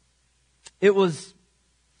 It was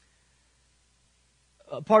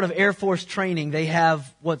a part of Air Force training. They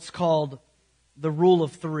have what's called the rule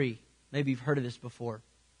of 3. Maybe you've heard of this before.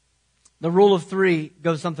 The rule of 3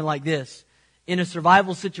 goes something like this: in a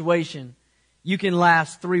survival situation, you can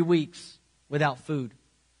last 3 weeks without food,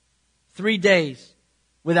 3 days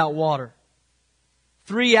without water,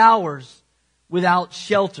 3 hours without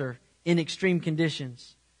shelter in extreme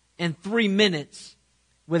conditions, and 3 minutes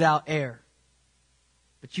without air.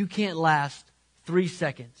 But you can't last 3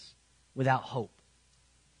 seconds without hope.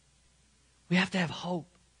 We have to have hope.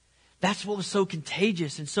 That's what was so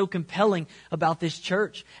contagious and so compelling about this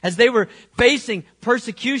church. As they were facing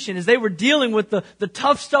persecution, as they were dealing with the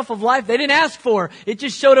tough stuff of life they didn't ask for, it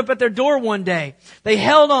just showed up at their door one day. They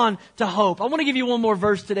held on to hope. I want to give you one more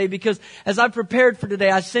verse today, because as I prepared for today,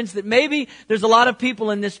 I sensed that maybe there's a lot of people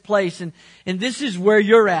in this place, and this is where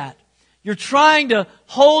you're at. You're trying to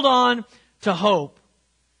hold on to hope.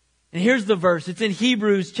 And here's the verse. It's in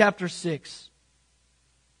Hebrews chapter 6,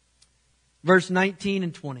 verse 19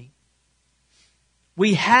 and 20.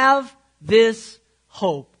 We have this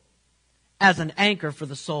hope as an anchor for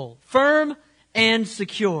the soul, firm and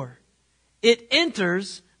secure. It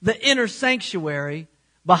enters the inner sanctuary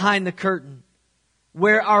behind the curtain,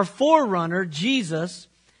 where our forerunner, Jesus,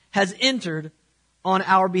 has entered on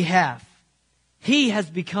our behalf. He has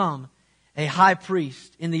become a high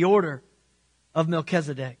priest in the order of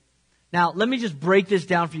Melchizedek. Now, let me just break this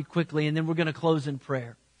down for you quickly, and then we're going to close in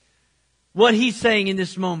prayer. What he's saying in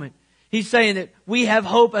this moment, he's saying that we have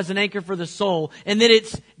hope as an anchor for the soul, and that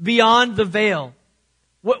it's beyond the veil.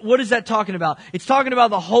 What is that talking about? It's talking about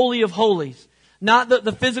the Holy of Holies, not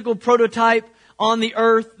the physical prototype on the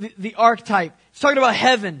earth, the archetype. He's talking about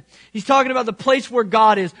heaven. He's talking about the place where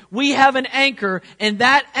God is. We have an anchor, and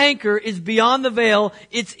that anchor is beyond the veil.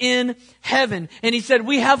 It's in heaven. And he said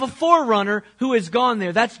we have a forerunner who has gone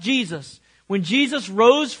there. That's Jesus. When Jesus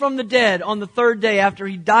rose from the dead on the third day after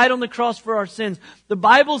he died on the cross for our sins, the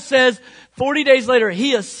Bible says 40 days later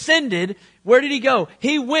he ascended. Where did he go?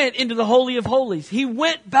 He went into the Holy of Holies. He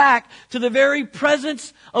went back to the very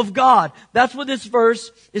presence of God. That's what this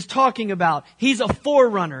verse is talking about. He's a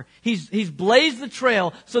forerunner. He's blazed the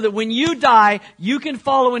trail so that when you die, you can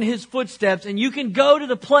follow in his footsteps and you can go to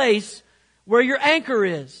the place where your anchor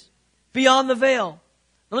is, beyond the veil.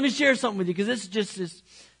 Now, let me share something with you, because this is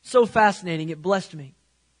so fascinating. It blessed me.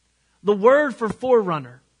 The word for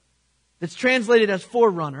forerunner, that's translated as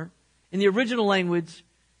forerunner, in the original language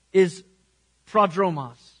is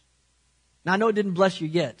prodromos. Now, I know it didn't bless you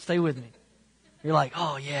yet. Stay with me. You're like,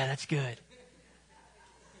 oh yeah, that's good. Let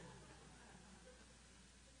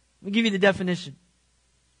me give you the definition.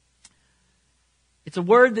 It's a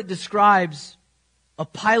word that describes a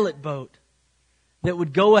pilot boat that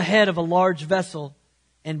would go ahead of a large vessel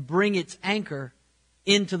and bring its anchor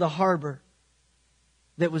into the harbor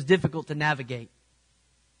that was difficult to navigate.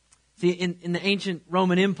 See, in the ancient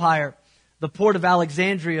Roman Empire, the port of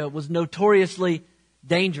Alexandria was notoriously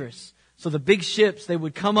dangerous. So the big ships, they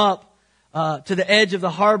would come up to the edge of the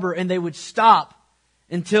harbor and they would stop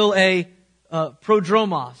until a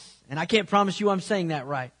prodromos, and I can't promise you I'm saying that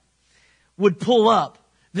right, would pull up.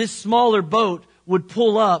 This smaller boat would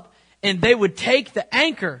pull up, and they would take the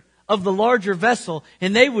anchor of the larger vessel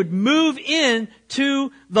and they would move in to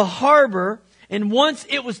the harbor. And once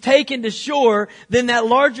it was taken to shore, then that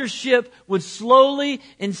larger ship would slowly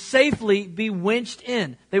and safely be winched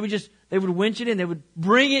in. They would winch it in. They would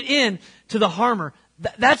bring it in to the harbor.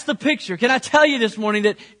 That's the picture. Can I tell you this morning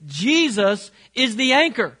that Jesus is the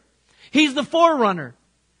anchor? He's the forerunner.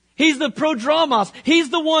 He's the prodromos. He's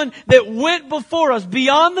the one that went before us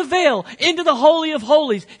beyond the veil into the Holy of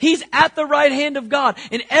Holies. He's at the right hand of God.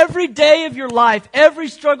 And every day of your life, every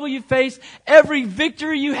struggle you face, every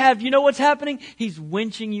victory you have, you know what's happening? He's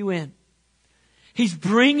winching you in. He's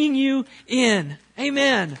bringing you in.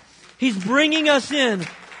 Amen. He's bringing us in.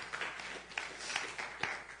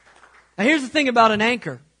 Now here's the thing about an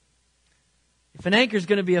anchor. If an anchor is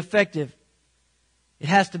going to be effective, it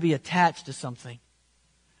has to be attached to something.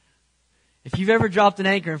 If you've ever dropped an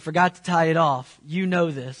anchor and forgot to tie it off, you know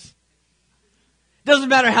this. Doesn't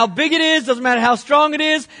matter how big it is, doesn't matter how strong it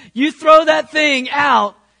is, you throw that thing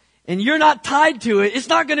out and you're not tied to it, it's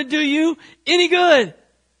not going to do you any good.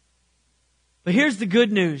 But here's the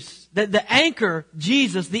good news, that the anchor,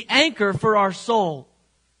 Jesus, the anchor for our soul,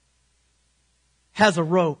 has a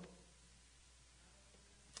rope.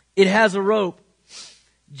 It has a rope.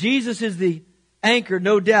 Jesus is the anchor,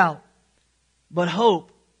 no doubt, but hope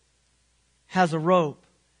has a rope,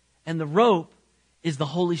 and the rope is the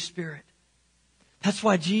Holy Spirit. That's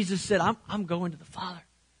why Jesus said, I'm going to the Father.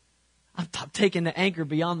 I'm taking the anchor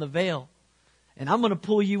beyond the veil, and I'm going to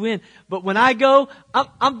pull you in. But when I go,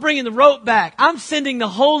 I'm bringing the rope back. I'm sending the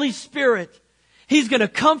Holy Spirit. He's going to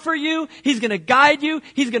comfort you. He's going to guide you.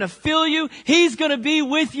 He's going to fill you. He's going to be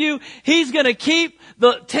with you. He's going to keep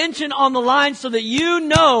the tension on the line so that you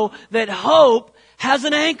know that hope has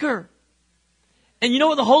an anchor. And you know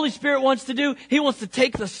what the Holy Spirit wants to do? He wants to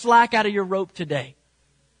take the slack out of your rope today.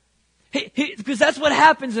 Because that's what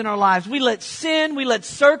happens in our lives. We let sin, we let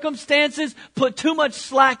circumstances put too much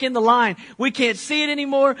slack in the line. We can't see it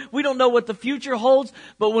anymore. We don't know what the future holds.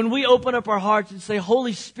 But when we open up our hearts and say,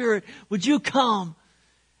 Holy Spirit, would you come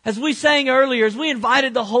As we sang earlier, as we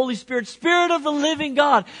invited the Holy Spirit, Spirit of the living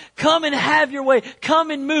God, come and have your way. Come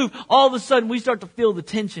and move. All of a sudden, we start to feel the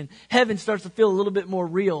tension. Heaven starts to feel a little bit more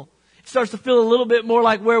real. It starts to feel a little bit more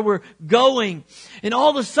like where we're going. And all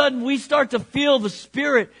of a sudden, we start to feel the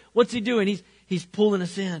Spirit. What's He doing? He's pulling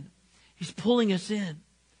us in. He's pulling us in.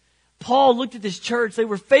 Paul looked at this church. They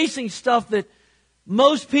were facing stuff that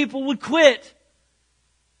most people would quit.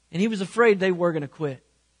 And he was afraid they were going to quit.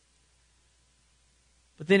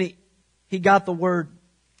 But then he got the word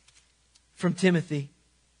from Timothy.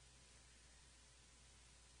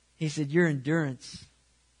 He said, your endurance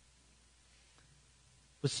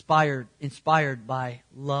was inspired by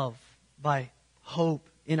love, by hope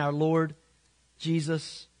in our Lord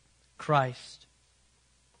Jesus Christ.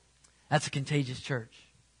 That's a contagious church.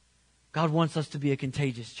 God wants us to be a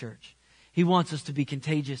contagious church. He wants us to be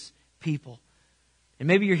contagious people. And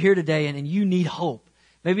maybe you're here today and you need hope.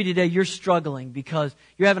 Maybe today you're struggling because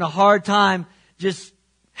you're having a hard time just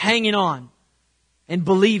hanging on and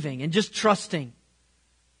believing and just trusting.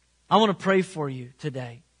 I want to pray for you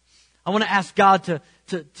today. I want to ask God to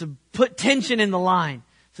put tension in the line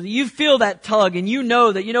so that you feel that tug and you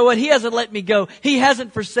know that, you know what, He hasn't let me go. He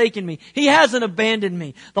hasn't forsaken me. He hasn't abandoned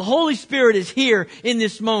me. The Holy Spirit is here in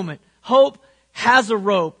this moment. Hope has a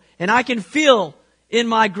rope, and I can feel in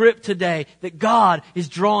my grip today that God is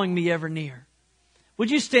drawing me ever near. Would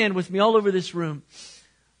you stand with me all over this room?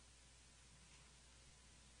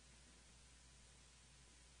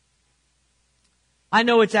 I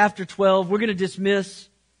know it's after 12. We're going to dismiss.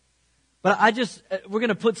 But we're going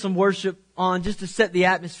to put some worship on just to set the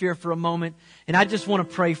atmosphere for a moment. And I just want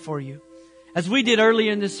to pray for you. As we did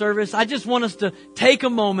earlier in this service, I just want us to take a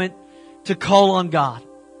moment to call on God.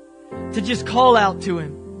 To just call out to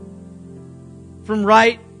Him from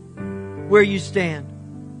right where you stand.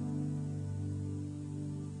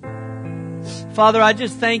 Father, I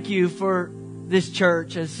just thank You for this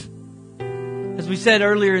church. As we said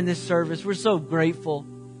earlier in this service, we're so grateful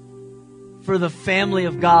for the family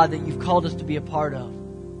of God that You've called us to be a part of.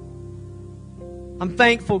 I'm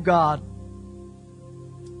thankful, God,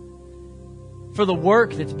 for the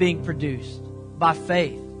work that's being produced by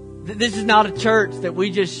faith. This is not a church that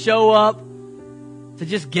we just show up to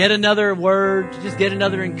just get another word, to just get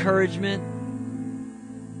another encouragement.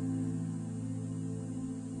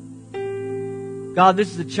 God,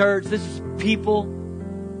 this is a church, this is people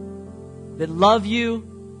that love You,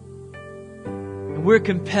 and we're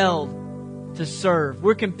compelled to serve.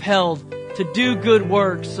 We're compelled to do good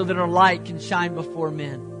works so that our light can shine before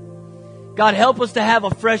men. God, help us to have a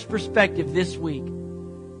fresh perspective this week.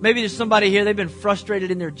 Maybe there's somebody here, they've been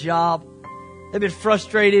frustrated in their job. They've been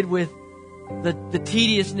frustrated with the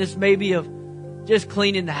tediousness maybe of just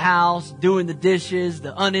cleaning the house, doing the dishes,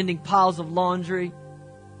 the unending piles of laundry.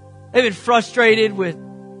 They've been frustrated with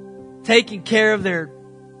taking care of their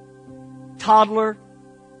toddler.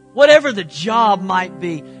 Whatever the job might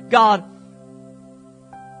be, God,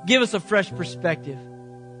 give us a fresh perspective.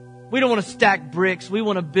 We don't want to stack bricks. We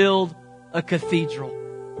want to build a cathedral.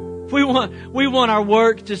 We want our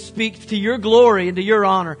work to speak to Your glory and to Your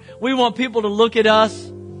honor. We want people to look at us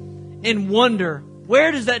and wonder,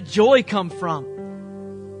 where does that joy come from?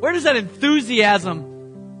 Where does that enthusiasm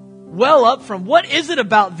well up from? What is it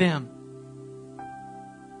about them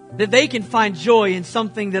that they can find joy in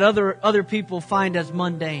something that other people find as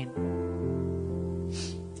mundane?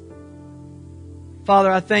 Father,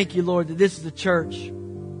 I thank You, Lord, that this is a church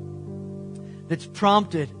that's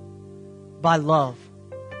prompted by love.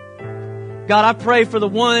 God, I pray for the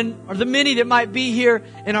one or the many that might be here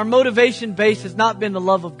and our motivation base has not been the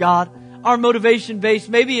love of God. Our motivation base,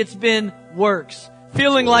 maybe it's been works.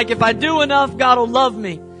 Feeling like if I do enough, God will love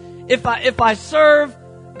me. If I serve,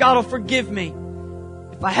 God will forgive me.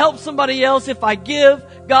 If I help somebody else, if I give,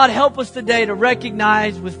 God, help us today to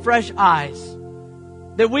recognize with fresh eyes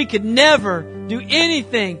that we could never do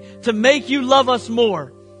anything to make You love us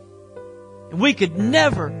more. And we could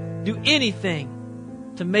never do anything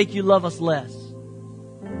to make You love us less.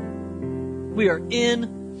 We are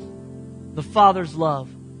in the Father's love.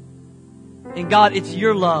 And God, it's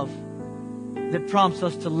Your love that prompts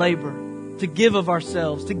us to labor, to give of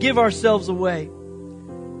ourselves, to give ourselves away.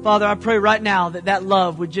 Father, I pray right now that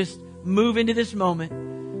love would just move into this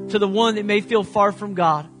moment to the one that may feel far from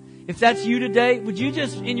God. If that's you today, would you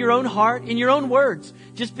just, in your own heart, in your own words,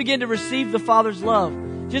 just begin to receive the Father's love?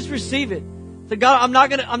 Just receive it. So God, I'm not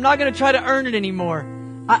gonna try to earn it anymore.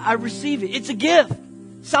 I receive it. It's a gift.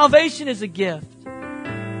 Salvation is a gift.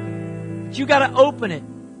 But you gotta open it.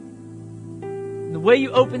 And the way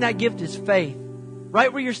you open that gift is faith.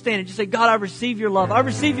 Right where you're standing, just say, God, I receive Your love. I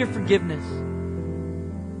receive Your forgiveness.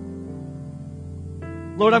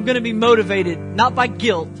 Lord, I'm going to be motivated not by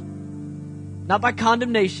guilt, not by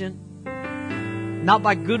condemnation, not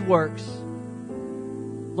by good works.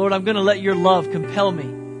 Lord, I'm going to let your love compel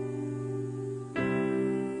me.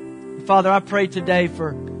 Father, I pray today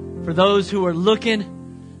for those who are looking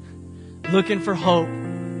for hope.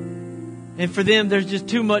 And for them, there's just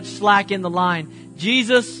too much slack in the line.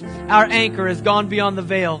 Jesus, our anchor, has gone beyond the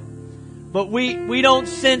veil. But we don't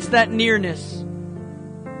sense that nearness.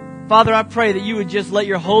 Father, I pray that you would just let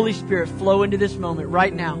your Holy Spirit flow into this moment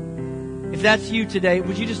right now. If that's you today,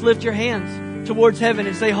 would you just lift your hands towards heaven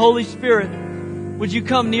and say, Holy Spirit, would you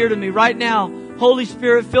come near to me right now? Holy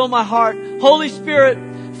Spirit, fill my heart. Holy Spirit,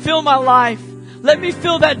 fill my life. Let me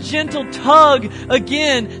feel that gentle tug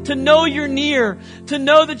again to know you're near, to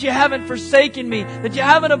know that you haven't forsaken me, that you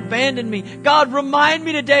haven't abandoned me. God, remind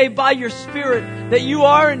me today by your Spirit that you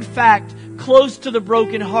are in fact close to the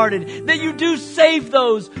brokenhearted, that you do save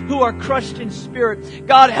those who are crushed in spirit.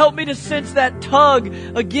 God, help me to sense that tug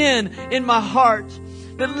again in my heart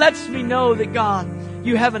that lets me know that, God,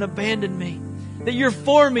 you haven't abandoned me, that you're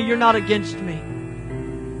for me, you're not against me.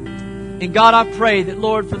 And God, I pray that,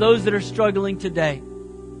 Lord, for those that are struggling today,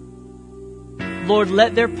 Lord,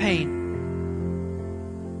 let their pain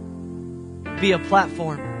be a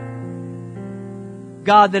platform.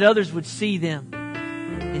 God, that others would see them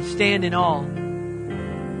and stand in awe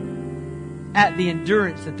at the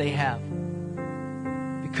endurance that they have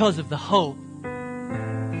because of the hope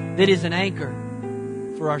that is an anchor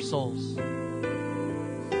for our souls.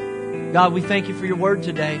 God, we thank you for your word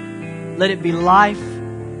today. Let it be life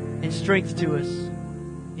and strength to us.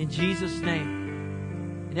 In Jesus'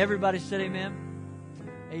 name. And everybody said amen.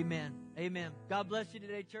 Amen. Amen. God bless you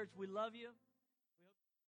today, church. We love you.